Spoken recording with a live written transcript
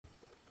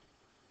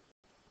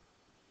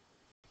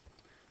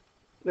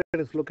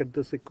Let us look at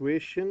this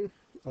equation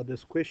or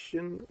this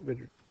question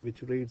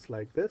which reads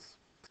like this.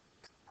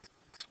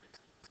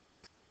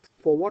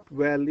 For what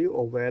value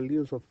or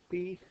values of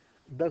p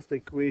does the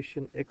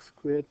equation x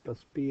squared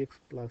plus px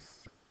plus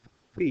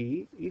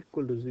p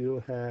equal to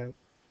 0 have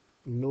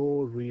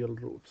no real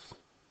roots?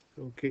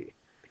 Okay,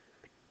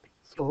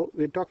 so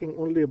we're talking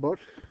only about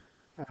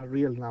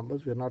real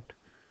numbers. We're not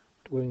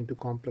going to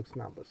complex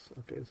numbers.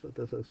 Okay, so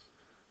this is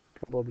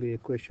probably a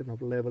question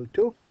of level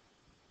 2.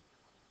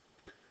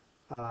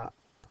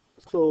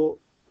 So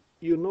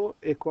you know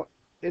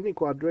any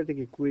quadratic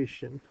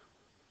equation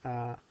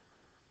uh,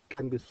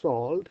 can be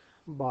solved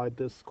by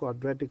this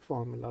quadratic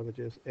formula, which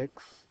is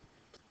x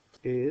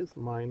is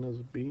minus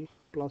b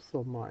plus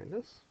or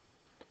minus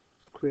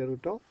square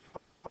root of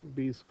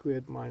b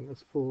squared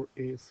minus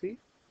 4ac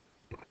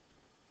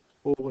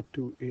over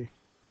 2a.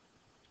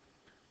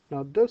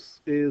 Now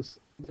this is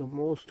the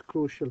most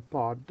crucial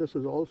part. This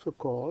is also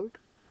called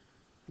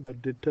the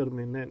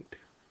determinant.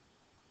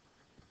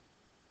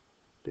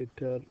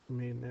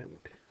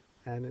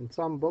 And in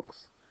some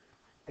books,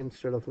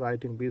 instead of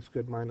writing b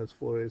squared minus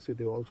 4ac,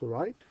 they also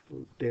write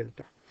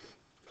delta.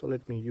 So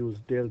let me use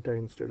delta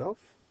instead of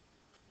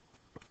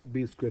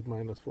b squared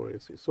minus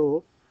 4ac.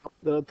 So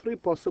there are three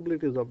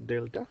possibilities of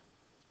delta.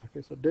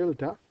 Okay, so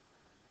delta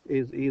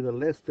is either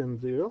less than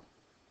 0,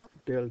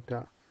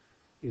 delta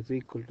is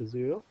equal to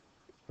 0,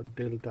 or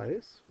delta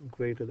is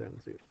greater than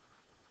 0.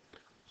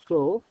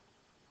 So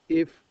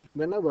if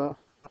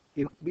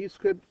b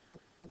squared,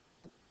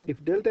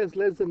 if delta is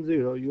less than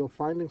 0, you are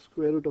finding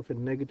square root of a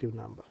negative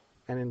number.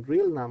 And in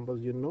real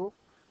numbers, you know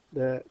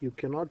that you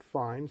cannot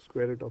find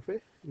square root of a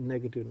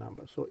negative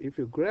number. So if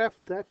you graph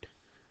that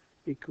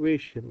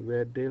equation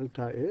where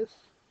delta is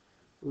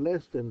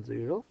less than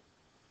 0,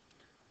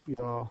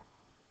 your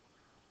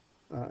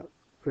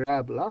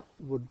parabola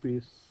would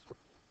be,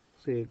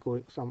 say,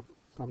 going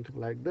something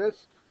like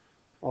this,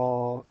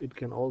 or it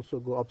can also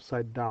go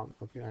upside down.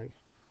 Okay,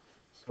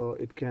 so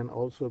it can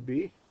also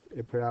be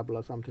a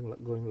parabola something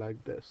like going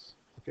like this.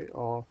 Okay,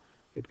 or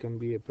it can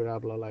be a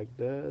parabola like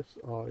this,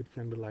 or it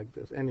can be like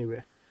this.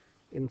 Anyway,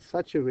 in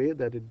such a way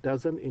that it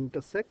doesn't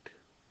intersect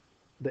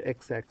the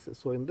x-axis.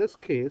 So in this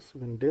case,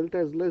 when delta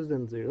is less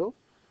than 0,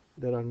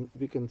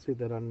 we can see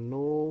there are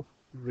no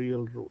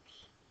real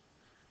roots.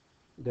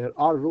 There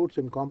are roots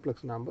in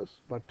complex numbers,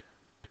 but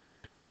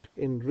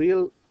in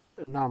real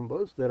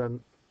numbers there are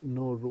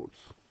no roots.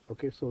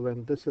 Okay, so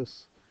when this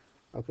is,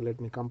 okay,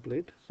 let me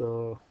complete.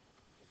 So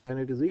when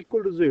it is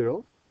equal to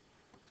 0,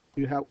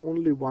 you have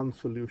only one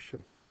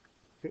solution.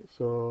 Okay,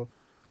 so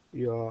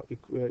your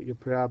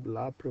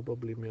parabola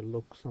probably may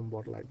look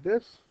somewhat like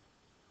this.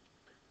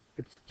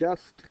 It's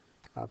just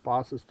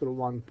passes through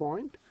one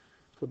point.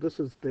 So this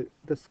is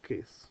this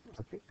case.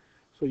 Okay,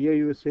 so here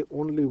you will say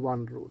only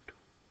one root,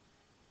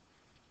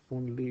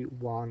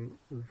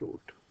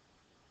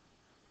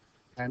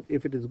 and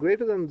if it is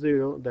greater than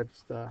 0,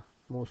 that's the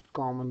most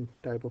common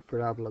type of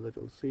parabola that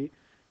you'll see,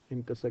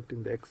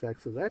 intersecting the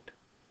x-axis at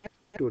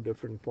two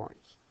different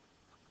points.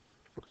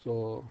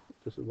 So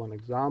this is one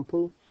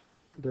example.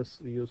 This,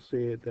 you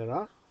say there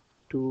are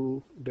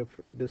two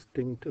different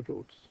distinct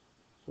roots.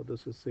 So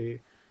this is,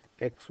 say,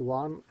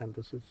 x1 and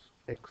this is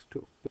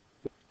x2.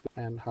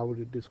 And how would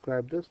you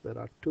describe this? There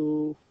are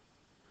two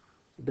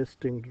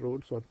distinct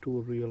roots, or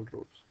two real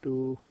roots,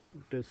 two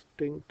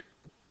distinct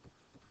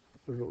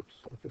roots.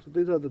 Okay, so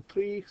these are the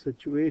three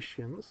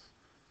situations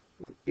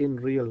in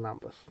real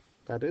numbers.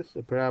 That is,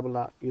 a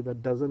parabola either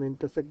doesn't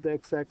intersect the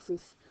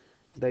x-axis,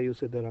 there you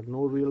say there are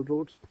no real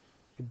roots,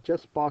 it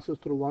just passes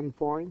through one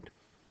point.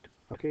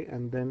 Okay,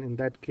 and then in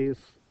that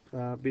case,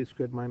 b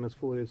squared minus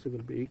 4ac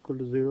will be equal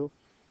to 0.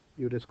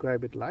 You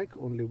describe it like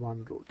only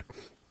one root.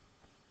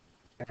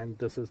 And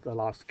this is the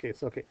last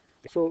case. Okay,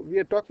 so we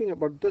are talking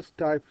about this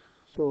type.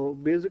 So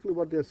basically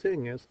what they're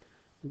saying is,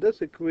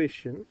 this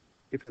equation,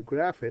 if you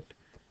graph it,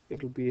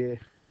 it will be a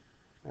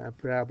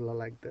parabola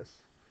like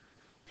this.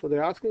 So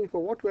they're asking,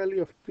 for what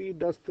value of p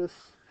does this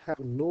have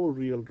no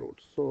real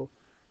roots? So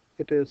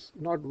it is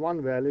not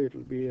one value, it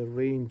will be a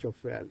range of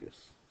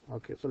values.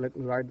 Okay, so let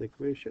me write the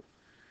equation.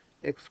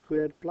 X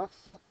squared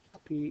plus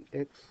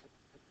px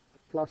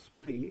plus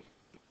p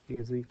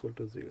is equal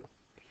to 0.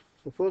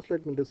 So first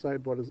let me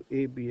decide what is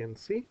a, b, and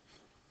c.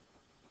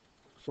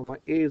 So my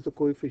a is the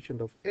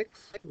coefficient of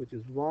x, which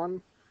is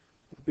 1,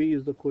 b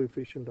is the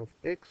coefficient of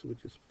x,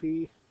 which is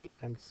p,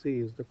 and c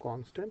is the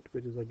constant,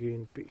 which is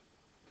again p.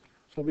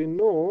 So we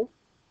know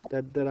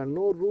that there are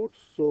no roots,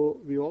 so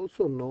we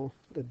also know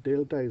that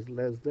delta is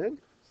less than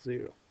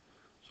 0.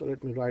 So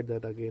let me write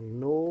that again.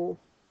 No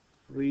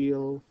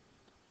real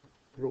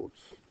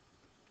roots.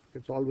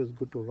 It's always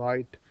good to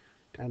write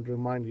and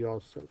remind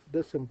yourself.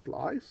 This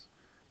implies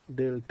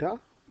delta,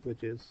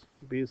 which is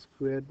b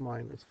squared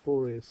minus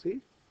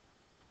 4ac,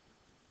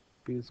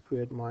 b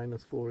squared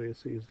minus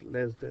 4ac is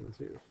less than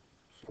 0.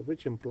 So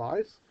which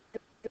implies,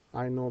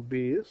 I know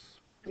b is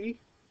p,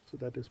 so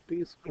that is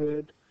p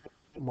squared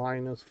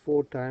minus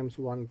 4 times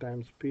 1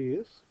 times p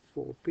is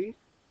 4p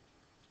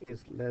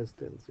is less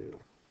than 0.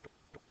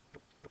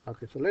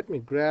 Okay, so let me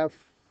graph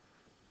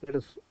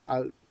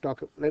I'll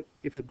talk,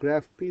 if you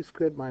graph p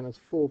squared minus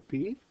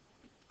 4p,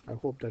 I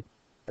hope that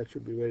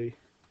should be very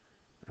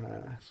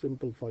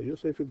simple for you.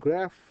 So if you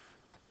graph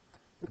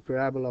the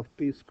parabola of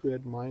p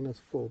squared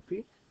minus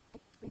 4p,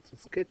 it's a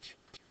sketch,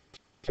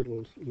 it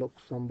will look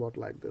somewhat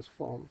like this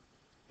form.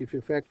 If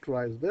you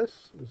factorize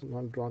this is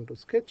not drawn to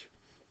sketch.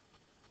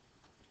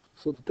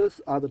 So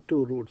these are the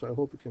two roots. I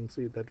hope you can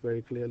see that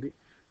very clearly.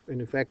 When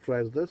you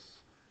factorize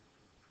this,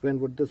 when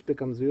would this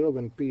become 0?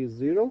 When p is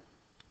 0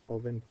 or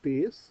when p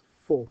is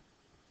 4?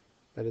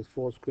 That is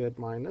 4 squared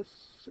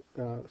minus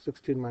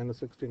 16 minus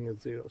 16 is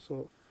 0.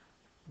 So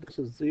this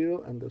is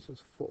 0 and this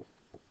is 4.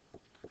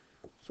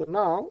 So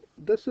now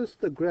this is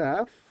the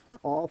graph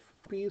of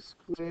p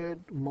squared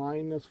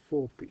minus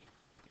 4p.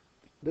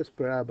 This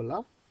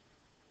parabola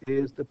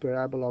is the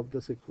parabola of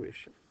this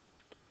equation.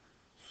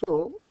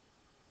 So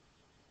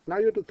now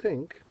you have to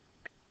think,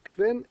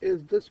 when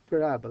is this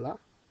parabola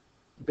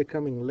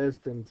becoming less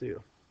than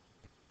 0?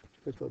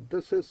 Okay, so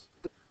this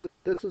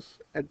is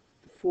at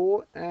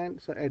 4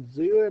 and so at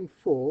 0 and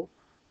 4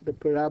 the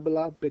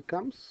parabola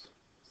becomes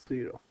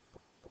 0.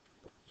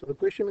 So the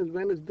question is,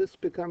 when is this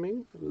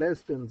becoming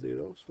less than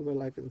 0? So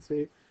well, I can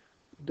say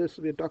this,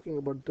 we're talking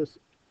about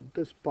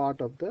this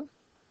part of the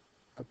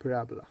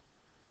parabola.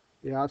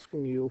 We're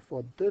asking you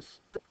for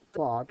this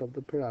part of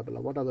the parabola,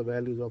 what are the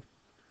values of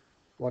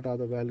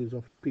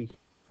p?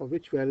 For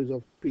which values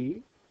of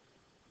p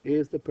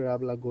is the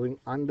parabola going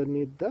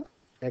underneath the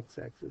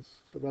x-axis?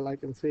 So well, I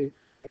can say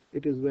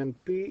it is when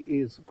p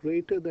is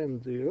greater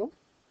than 0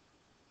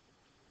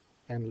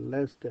 and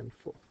less than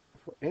 4.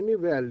 For any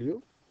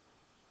value,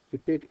 you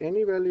take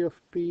any value of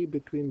p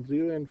between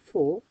 0 and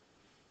 4,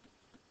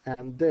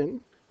 and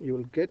then you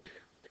will get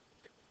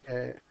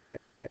a,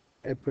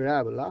 a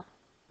parabola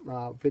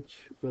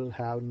which will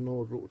have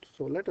no roots.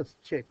 So let us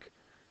check.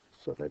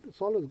 So it's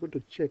always good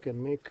to check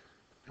and make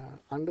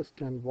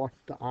understand what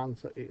the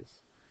answer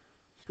is.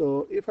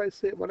 So if I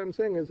say, what I'm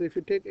saying is, if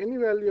you take any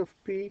value of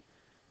p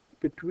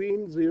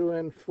between 0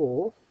 and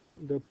 4,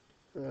 the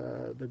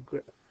uh, the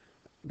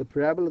the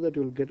parabola that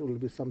you will get will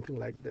be something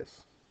like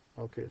this.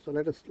 Okay, so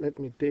let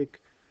me take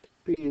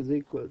p is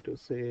equal to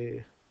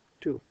say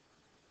 2.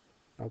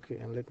 Okay,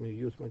 and let me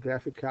use my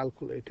graphic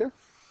calculator.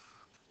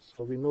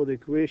 So we know the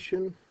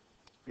equation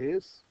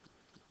is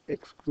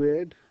x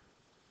squared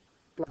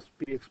plus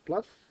px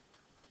plus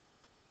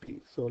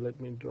p. So let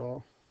me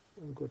draw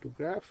and go to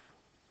graph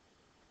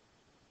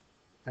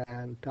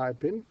and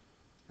type in.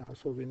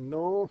 So we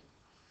know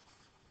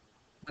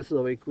this is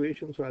our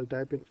equation, so I'll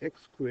type in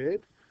x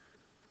squared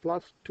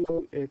plus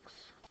 2x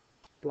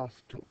plus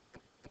 2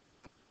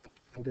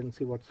 and then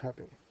see what's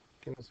happening.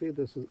 Can you see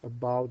this is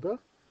above the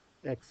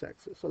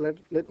x-axis? So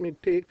let me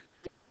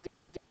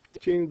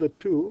change the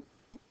 2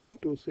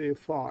 to say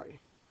 5.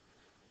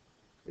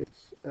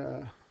 It's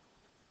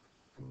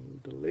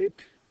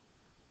delete,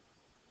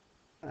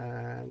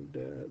 and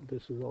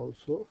this should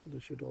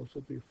also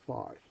be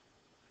 5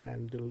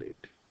 and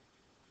delete.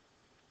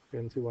 You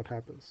can see what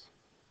happens.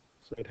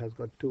 So it has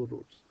got two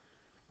roots.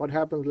 What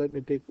happens, let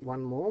me take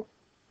one more.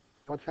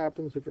 What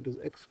happens if it is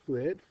x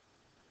squared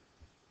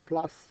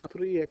plus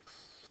 3x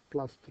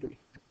plus 3?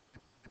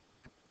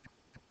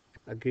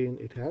 Again,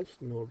 it has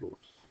no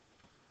roots.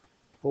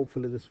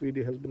 Hopefully this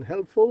video has been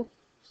helpful.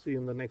 See you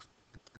in the next